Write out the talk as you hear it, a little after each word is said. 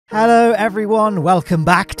Hello everyone, welcome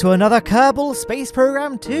back to another Kerbal Space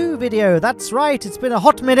Program 2 video. That's right, it's been a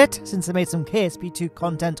hot minute since I made some KSP 2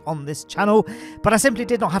 content on this channel, but I simply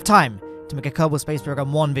did not have time to make a Kerbal Space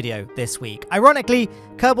Program 1 video this week. Ironically,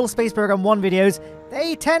 Kerbal Space Program 1 videos,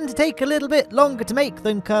 they tend to take a little bit longer to make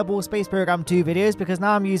than Kerbal Space Program 2 videos because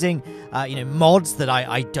now I'm using, mods that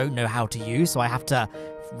I don't know how to use, so I have to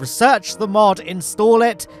research the mod, install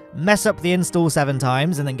it, mess up the install 7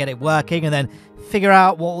 times, and then get it working, and then figure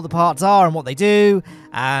out what all the parts are and what they do,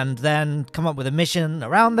 and then come up with a mission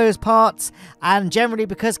around those parts. And generally,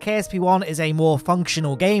 because KSP1 is a more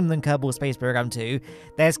functional game than Kerbal Space Program 2,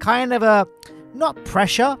 there's kind of a, not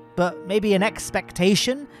pressure, but maybe an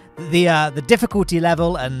expectation that the difficulty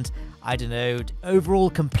level and, I don't know, overall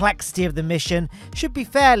complexity of the mission should be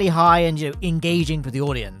fairly high and, engaging for the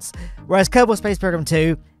audience. Whereas Kerbal Space Program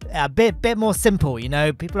 2, a bit more simple,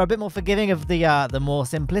 people are a bit more forgiving of the more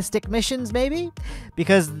simplistic missions, maybe,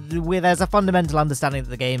 because there's a fundamental understanding that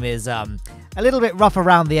the game is a little bit rough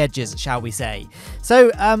around the edges, shall we say.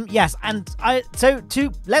 So yes, and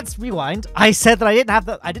let's rewind. I said that I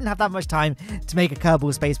didn't have that much time to make a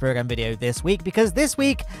Kerbal Space Program video this week, because this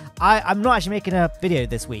week I'm not actually making a video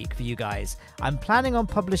this week for you guys. I'm planning on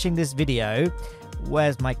publishing this video.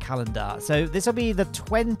 Where's my calendar? So this will be the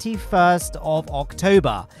 21st of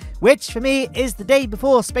October, which for me is the day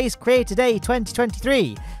before Space Creator Day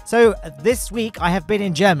 2023. So this week I have been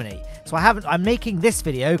in Germany. So I'm making this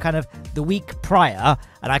video kind of the week prior,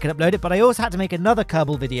 and I can upload it, but I also had to make another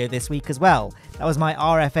Kerbal video this week as well. That was my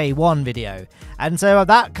RFA 1 video. And so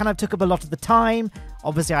that kind of took up a lot of the time.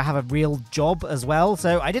 Obviously, I have a real job as well,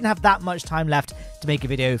 so I didn't have that much time left to make a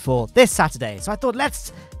video for this Saturday. So I thought,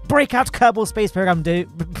 let's break out Kerbal Space Program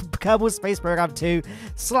 2,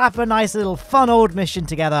 slap a nice little fun old mission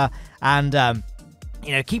together, and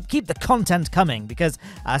keep the content coming, because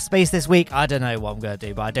space this week, I don't know what I'm going to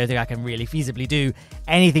do, but I don't think I can really feasibly do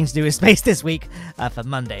anything to do with space this week for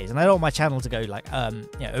Mondays, and I don't want my channel to go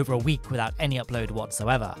over a week without any upload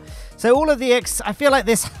whatsoever. So all of the I feel like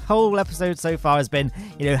this whole episode so far has been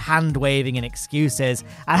hand waving and excuses.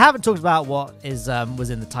 I haven't talked about what was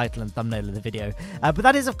in the title and thumbnail of the video, but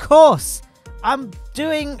that is, of course, I'm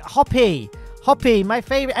doing Hoppy, my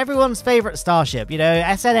favorite, everyone's favorite starship.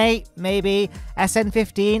 SN8, maybe,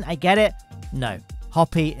 SN15, I get it. No,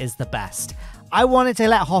 Hoppy is the best. I wanted to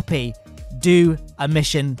let Hoppy do a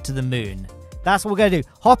mission to the moon. That's what we're going to do.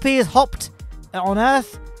 Hoppy is hopped on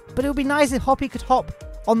Earth, but it would be nice if Hoppy could hop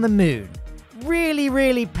on the moon. Really,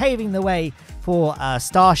 really paving the way for a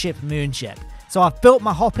Starship Moonship. So I've built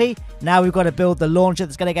my Hoppy. Now we've got to build the launcher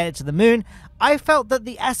that's going to get it to the moon. I felt that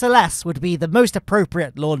the SLS would be the most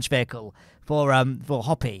appropriate launch vehicle for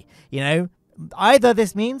Hoppy. Either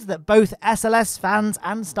this means that both SLS fans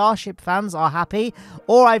and Starship fans are happy,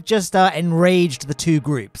 or I've just enraged the two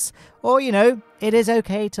groups. Or, it is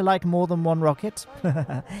okay to like more than one rocket.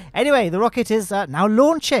 Anyway, the rocket is now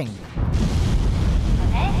launching.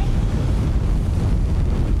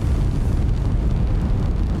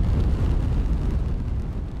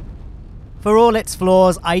 For all its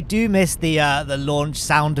flaws, I do miss the launch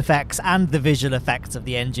sound effects and the visual effects of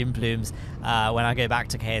the engine plumes when I go back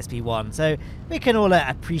to KSP1. So we can all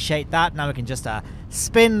appreciate that. Now we can just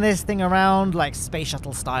spin this thing around like space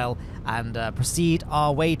shuttle style and proceed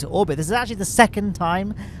our way to orbit. This is actually the second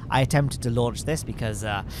time I attempted to launch this, because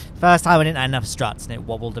first time I didn't have enough struts and it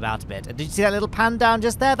wobbled about a bit. And did you see that little pan down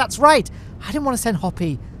just there? That's right. I didn't want to send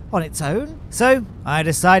Hoppy on its own. So I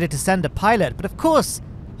decided to send a pilot, but of course,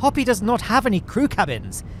 Hoppy does not have any crew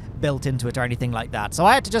cabins built into it or anything like that, so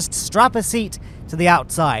I had to just strap a seat to the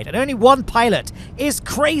outside, and only one pilot is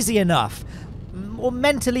crazy enough, or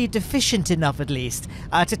mentally deficient enough at least,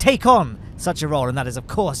 to take on such a role, and that is, of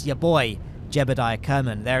course, your boy, Jebediah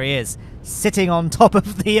Kerman. There he is, sitting on top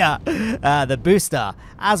of the booster,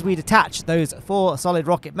 as we detach those 4 solid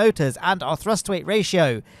rocket motors, and our thrust-to-weight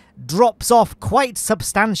ratio drops off quite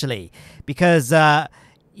substantially, because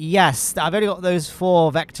yes, I've only got those 4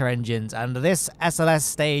 vector engines, and this SLS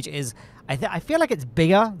stage is, I feel like it's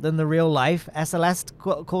bigger than the real life SLS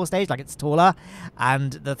core stage, like it's taller,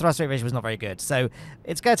 and the thrust rate ratio was not very good. So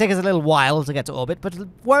it's going to take us a little while to get to orbit, but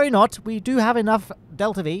worry not, we do have enough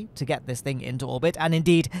Delta V to get this thing into orbit, and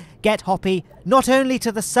indeed get Hoppy not only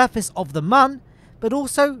to the surface of the Mun, but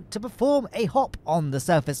also to perform a hop on the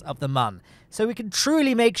surface of the Mun. So we can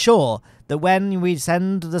truly make sure that when we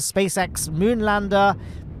send the SpaceX Moonlander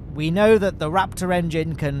We know that the Raptor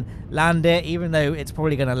engine can land it, even though it's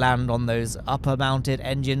probably going to land on those upper mounted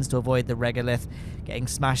engines to avoid the regolith getting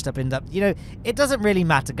smashed up into... You know, it doesn't really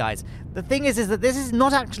matter, guys. The thing is that this is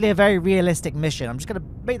not actually a very realistic mission. I'm just going to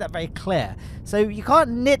make that very clear. So you can't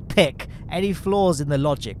nitpick any flaws in the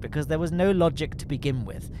logic, because there was no logic to begin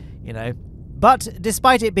with, you know. But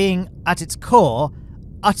despite it being, at its core,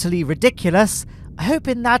 utterly ridiculous, I hope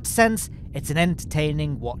in that sense it's an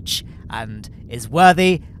entertaining watch and is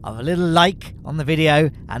worthy of a little like on the video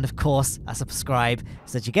and, of course, a subscribe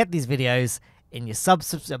so that you get these videos in your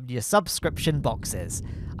subscription boxes.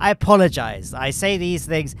 I apologize. I say these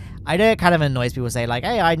things. I know it kind of annoys people say, like,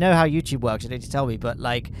 hey, I know how YouTube works. You need to tell me. But,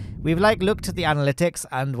 like, we've, like, looked at the analytics,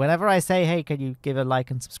 and whenever I say, hey, can you give a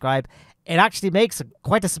like and subscribe, it actually makes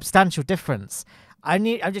quite a substantial difference.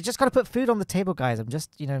 I've just got to put food on the table, guys. I'm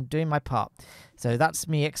just, you know, doing my part. So that's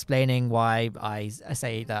me explaining why I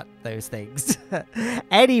say those things.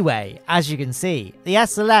 Anyway, as you can see, the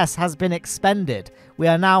SLS has been expended. We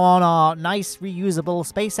are now on our nice reusable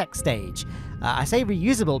SpaceX stage. I say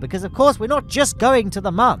reusable because, of course, we're not just going to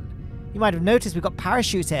the Mun. You might have noticed we've got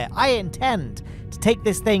parachutes here. I intend to take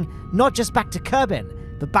this thing not just back to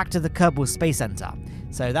Kerbin, but back to the Kerbal Space Centre.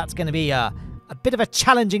 So that's going to be a bit of a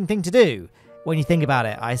challenging thing to do. When you think about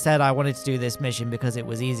it, I said I wanted to do this mission because it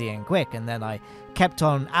was easy and quick, and then I kept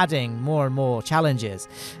on adding more and more challenges.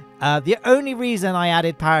 The only reason I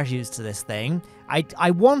added parachutes to this thing,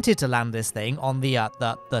 I wanted to land this thing on the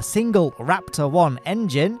single Raptor 1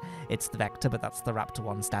 engine. It's the Vector, but that's the Raptor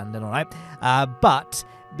 1 standard, alright? But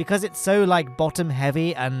because it's so, like, bottom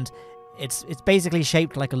heavy, and it's basically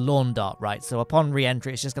shaped like a lawn dart, right? So upon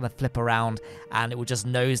re-entry, it's just going to flip around and it will just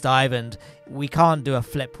nosedive, and we can't do a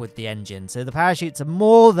flip with the engine. So the parachutes are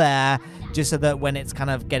more there just so that when it's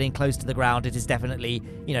kind of getting close to the ground, it is definitely,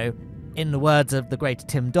 you know, in the words of the great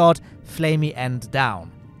Tim Dodd, flamey end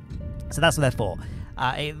down. So that's what they're for.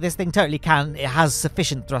 This thing totally can. It has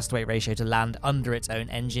sufficient thrust-weight ratio to land under its own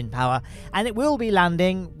engine power, and it will be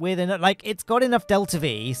landing with, like, it's got enough delta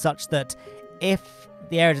V such that if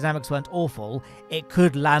the aerodynamics weren't awful, it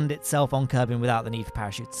could land itself on Kerbin without the need for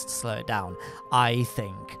parachutes to slow it down, I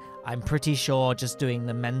think. I'm pretty sure just doing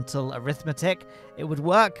the mental arithmetic, it would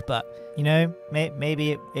work, but, you know,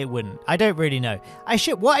 maybe it wouldn't. I don't really know.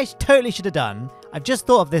 What I totally should have done, I've just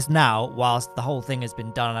thought of this now whilst the whole thing has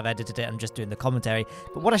been done and I've edited it and I'm just doing the commentary,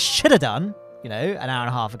 but what I should have done, you know, an hour and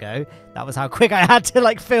a half ago, that was how quick I had to,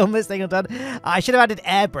 like, film this thing and done. I should have added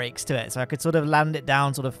air brakes to it so I could sort of land it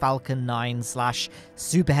down sort of Falcon 9 /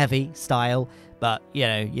 super heavy style. But, you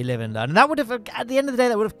know, you live and learn. And that would have, at the end of the day,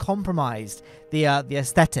 that would have compromised the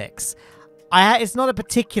aesthetics. It's not a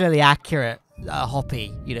particularly accurate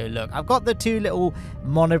Hoppy, you know, look. I've got the two little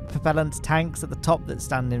monopropellant tanks at the top that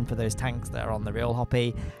stand in for those tanks that are on the real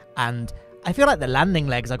Hoppy. And I feel like the landing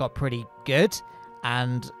legs I got pretty good.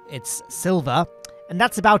 And it's silver, and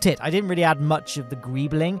that's about it. I didn't really add much of the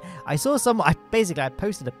greebling. I saw I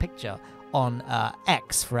posted a picture on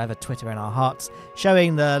X, forever Twitter in our hearts,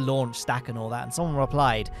 showing the launch stack and all that, and someone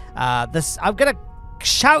replied, I'm gonna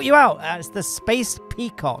shout you out, it's the Space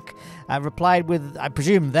Peacock, replied with, I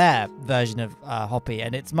presume, their version of Hoppy,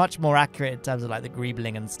 and it's much more accurate in terms of, like, the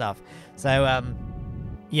greebling and stuff. So,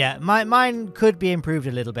 yeah, mine could be improved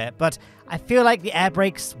a little bit, but I feel like the air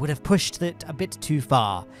brakes would have pushed it a bit too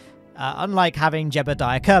far, unlike having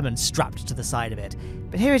Jebediah Kerbin strapped to the side of it.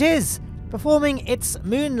 But here it is, performing its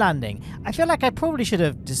moon landing. I feel like I probably should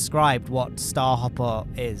have described what Starhopper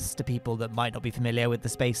is to people that might not be familiar with the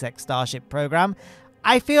SpaceX Starship program.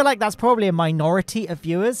 I feel like that's probably a minority of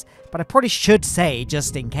viewers, but I probably should say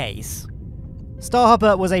just in case.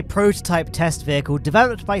 Starhopper was a prototype test vehicle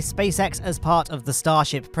developed by SpaceX as part of the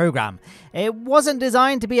Starship program. It wasn't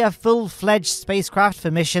designed to be a full-fledged spacecraft for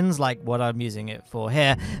missions like what I'm using it for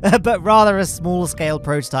here, but rather a small-scale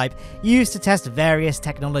prototype used to test various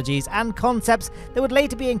technologies and concepts that would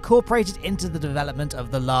later be incorporated into the development of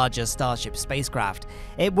the larger Starship spacecraft.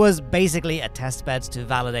 It was basically a testbed to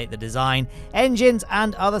validate the design, engines,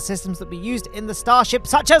 and other systems that be used in the Starship,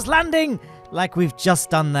 such as landing! Like we've just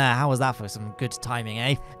done there. How was that for some good timing,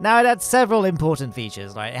 eh? Now, it had several important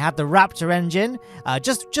features, right? It had the Raptor engine,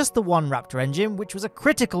 just the one Raptor engine, which was a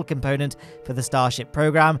critical component for the Starship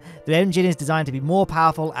program. The engine is designed to be more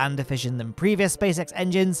powerful and efficient than previous SpaceX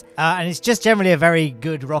engines, and it's just generally a very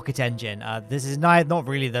good rocket engine. This is not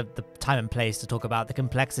really the time and place to talk about the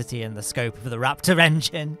complexity and the scope of the Raptor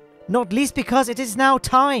engine. Not least because it is now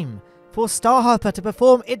time for Starhopper to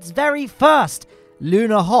perform its very first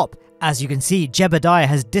lunar hop. As you can see, Jebediah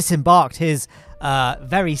has disembarked his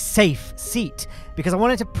very safe seat because I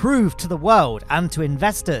wanted to prove to the world and to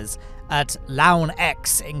investors at Lowne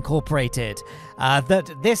X Incorporated,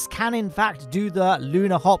 that this can in fact do the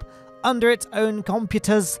lunar hop under its own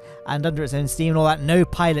computers and under its own steam and all that, no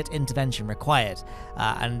pilot intervention required.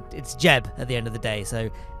 And it's Jeb at the end of the day, so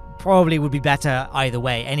probably would be better either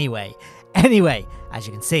way anyway. Anyway, as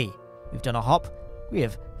you can see, we've done a hop, we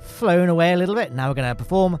have flown away a little bit, now we're going to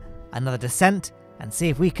perform another descent and see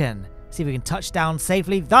if we can touch down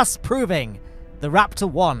safely, thus proving the Raptor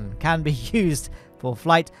 1 can be used for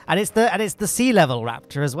flight, and it's the sea level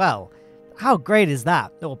Raptor as well. How great is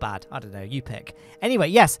that? Or bad? I don't know, you pick. Anyway,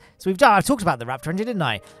 yes, so I've talked about the Raptor engine, didn't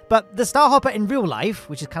I? But the Starhopper in real life,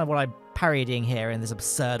 which is kind of what I'm parodying here in this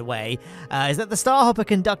absurd way, is that the Starhopper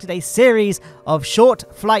conducted a series of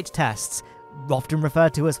short flight tests, often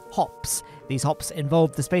referred to as hops. These hops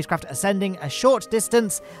involved the spacecraft ascending a short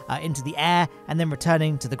distance into the air and then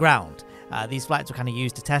returning to the ground. These flights were kind of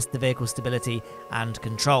used to test the vehicle's stability and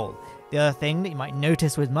control. The other thing that you might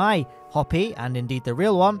notice with my Hoppy, and indeed the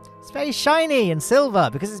real one, it's very shiny and silver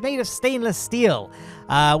because it's made of stainless steel,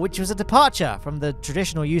 which was a departure from the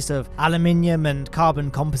traditional use of aluminium and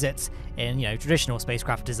carbon composites in, traditional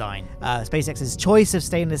spacecraft design. SpaceX's choice of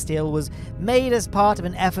stainless steel was made as part of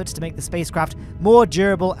an effort to make the spacecraft more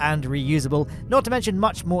durable and reusable, not to mention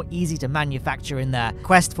much more easy to manufacture in their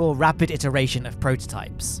quest for rapid iteration of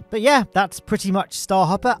prototypes. But yeah, that's pretty much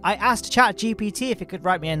Starhopper. I asked ChatGPT if it could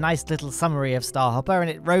write me a nice little summary of Starhopper, and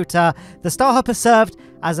it wrote, the Starhopper served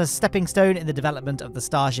as a stepping stone in the development of the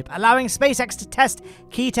Starship, allowing SpaceX to test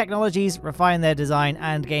key technologies, refine their design,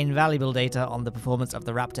 and gain valuable data on the performance of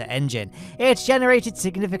the Raptor engine. It generated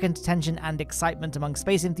significant attention and excitement among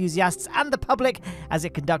space enthusiasts and the public as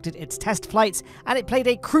it conducted its test flights, and it played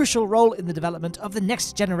a crucial role in the development of the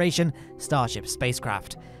next generation Starship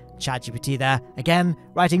spacecraft. ChatGPT there, again,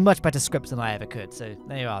 writing much better scripts than I ever could. So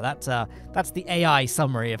there you are, that's the AI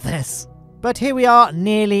summary of this. But here we are,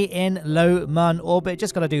 nearly in Lowne orbit.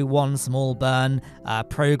 Just got to do one small burn,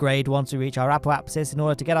 prograde once we reach our apoapsis in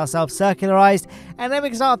order to get ourselves circularized. And then we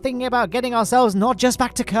can start thinking about getting ourselves not just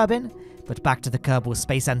back to Kerbin, but back to the Kerbal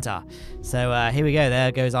Space Centre. So here we go.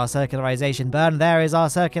 There goes our circularization burn. There is our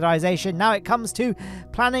circularization. Now it comes to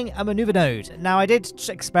planning a maneuver node. Now I did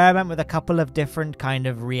experiment with a couple of different kind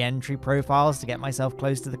of re-entry profiles to get myself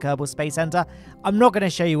close to the Kerbal Space Centre. I'm not going to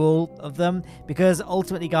show you all of them because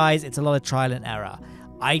ultimately, guys, it's a lot of trial and error.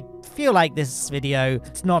 I feel like this video,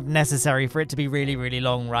 it's not necessary for it to be really, really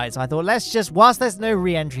long, right? So I thought, let's just, whilst there's no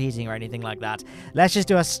re-entry heating or anything like that, let's just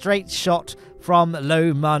do a straight shot from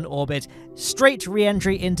Lowne orbit, straight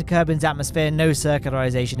re-entry into Kerbin's atmosphere, no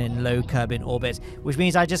circularization in low Kerbin orbit, which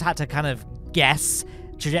means I just had to kind of guess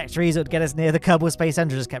trajectories that would get us near the Kerbal Space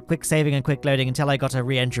Centre. Just kept quick saving and quick loading until I got a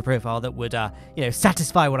re-entry profile that would,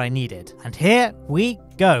 satisfy what I needed. And here we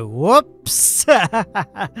go. Whoops!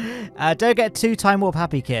 Don't get too time warp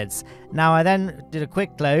happy, kids. Now I then did a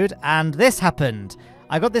quick load, and this happened.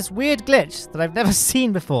 I got this weird glitch that I've never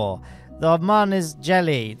seen before. The Mun is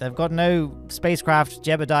jelly. They've got no spacecraft.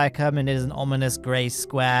 Jebediah Kerbin is an ominous grey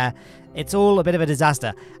square. It's all a bit of a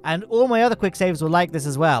disaster. And all my other quick saves were like this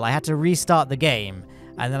as well. I had to restart the game.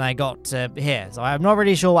 And then I got here. So I'm not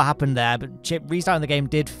really sure what happened there, but restarting the game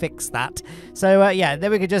did fix that. So yeah,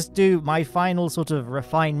 then we could just do my final sort of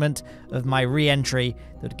refinement of my re-entry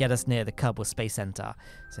that would get us near the Kerbal Space Centre.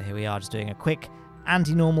 So here we are, just doing a quick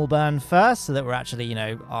anti-normal burn first, so that we're actually,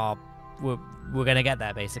 we're going to get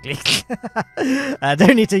there, basically. I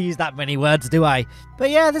don't need to use that many words, do I?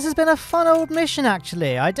 But yeah, this has been a fun old mission,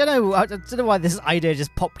 actually. I don't know why this idea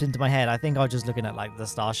just popped into my head. I think I was just looking at, like, the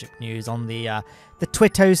Starship news on the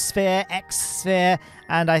Twittosphere, X-sphere,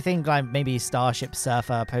 and I think, like, maybe Starship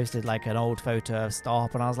Surfer posted, like, an old photo of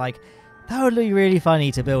Starhopper, and I was like, that would be really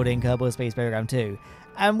funny to build in Kerbal Space Program 2.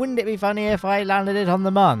 And wouldn't it be funny if I landed it on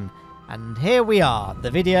the Mun? And here we are.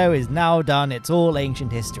 The video is now done. It's all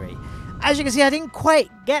ancient history. As you can see, I didn't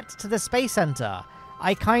quite get to the Space Centre.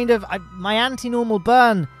 My anti-normal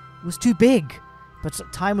burn was too big. But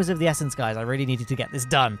time was of the essence, guys. I really needed to get this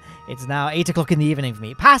done. It's now 8 o'clock in the evening for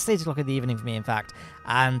me. Past 8 o'clock in the evening for me, in fact.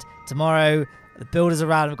 And tomorrow, the builders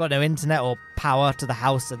around have got no internet or power to the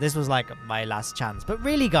house. So this was like my last chance. But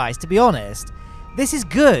really, guys, to be honest, this is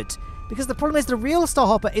good. Because the problem is the real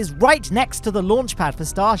Starhopper is right next to the launch pad for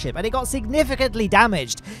Starship, and it got significantly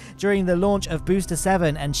damaged during the launch of Booster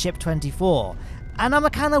 7 and Ship 24. And I'm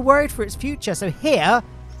kind of worried for its future. So here,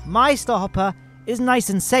 my Starhopper is nice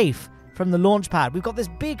and safe from the launch pad. We've got this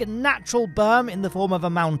big natural berm in the form of a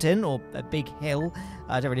mountain, or a big hill.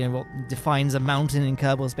 I don't really know what defines a mountain in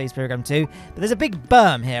Kerbal Space Program 2, but there's a big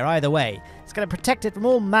berm here either way. It's going to protect it from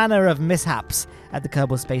all manner of mishaps at the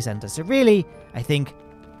Kerbal Space Centre. So really, I think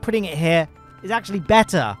putting it here is actually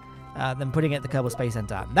better than putting it at the Kerbal Space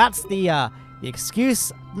Centre. That's the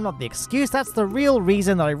excuse, not the excuse, that's the real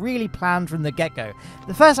reason that I really planned from the get-go.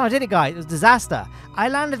 The first time I did it, guys, it was a disaster. I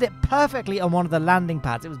landed it perfectly on one of the landing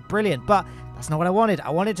pads. It was brilliant, but that's not what I wanted.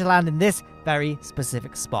 I wanted to land in this very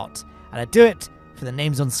specific spot. And I do it for the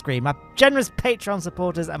names on screen. My generous Patreon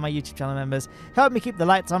supporters and my YouTube channel members help me keep the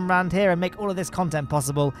lights on around here and make all of this content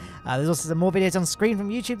possible. There's also some more videos on screen from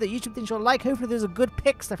YouTube that YouTube thinks you'll like. Hopefully there's a good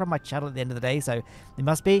pics. They're from my channel at the end of the day, so they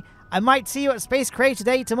must be. I might see you at Space Creator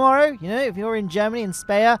Day tomorrow, you know, if you're in Germany, in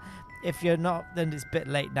Speyer. If you're not, then it's a bit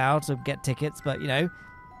late now to get tickets, but, you know,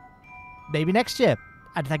 maybe next year.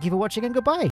 And thank you for watching and goodbye.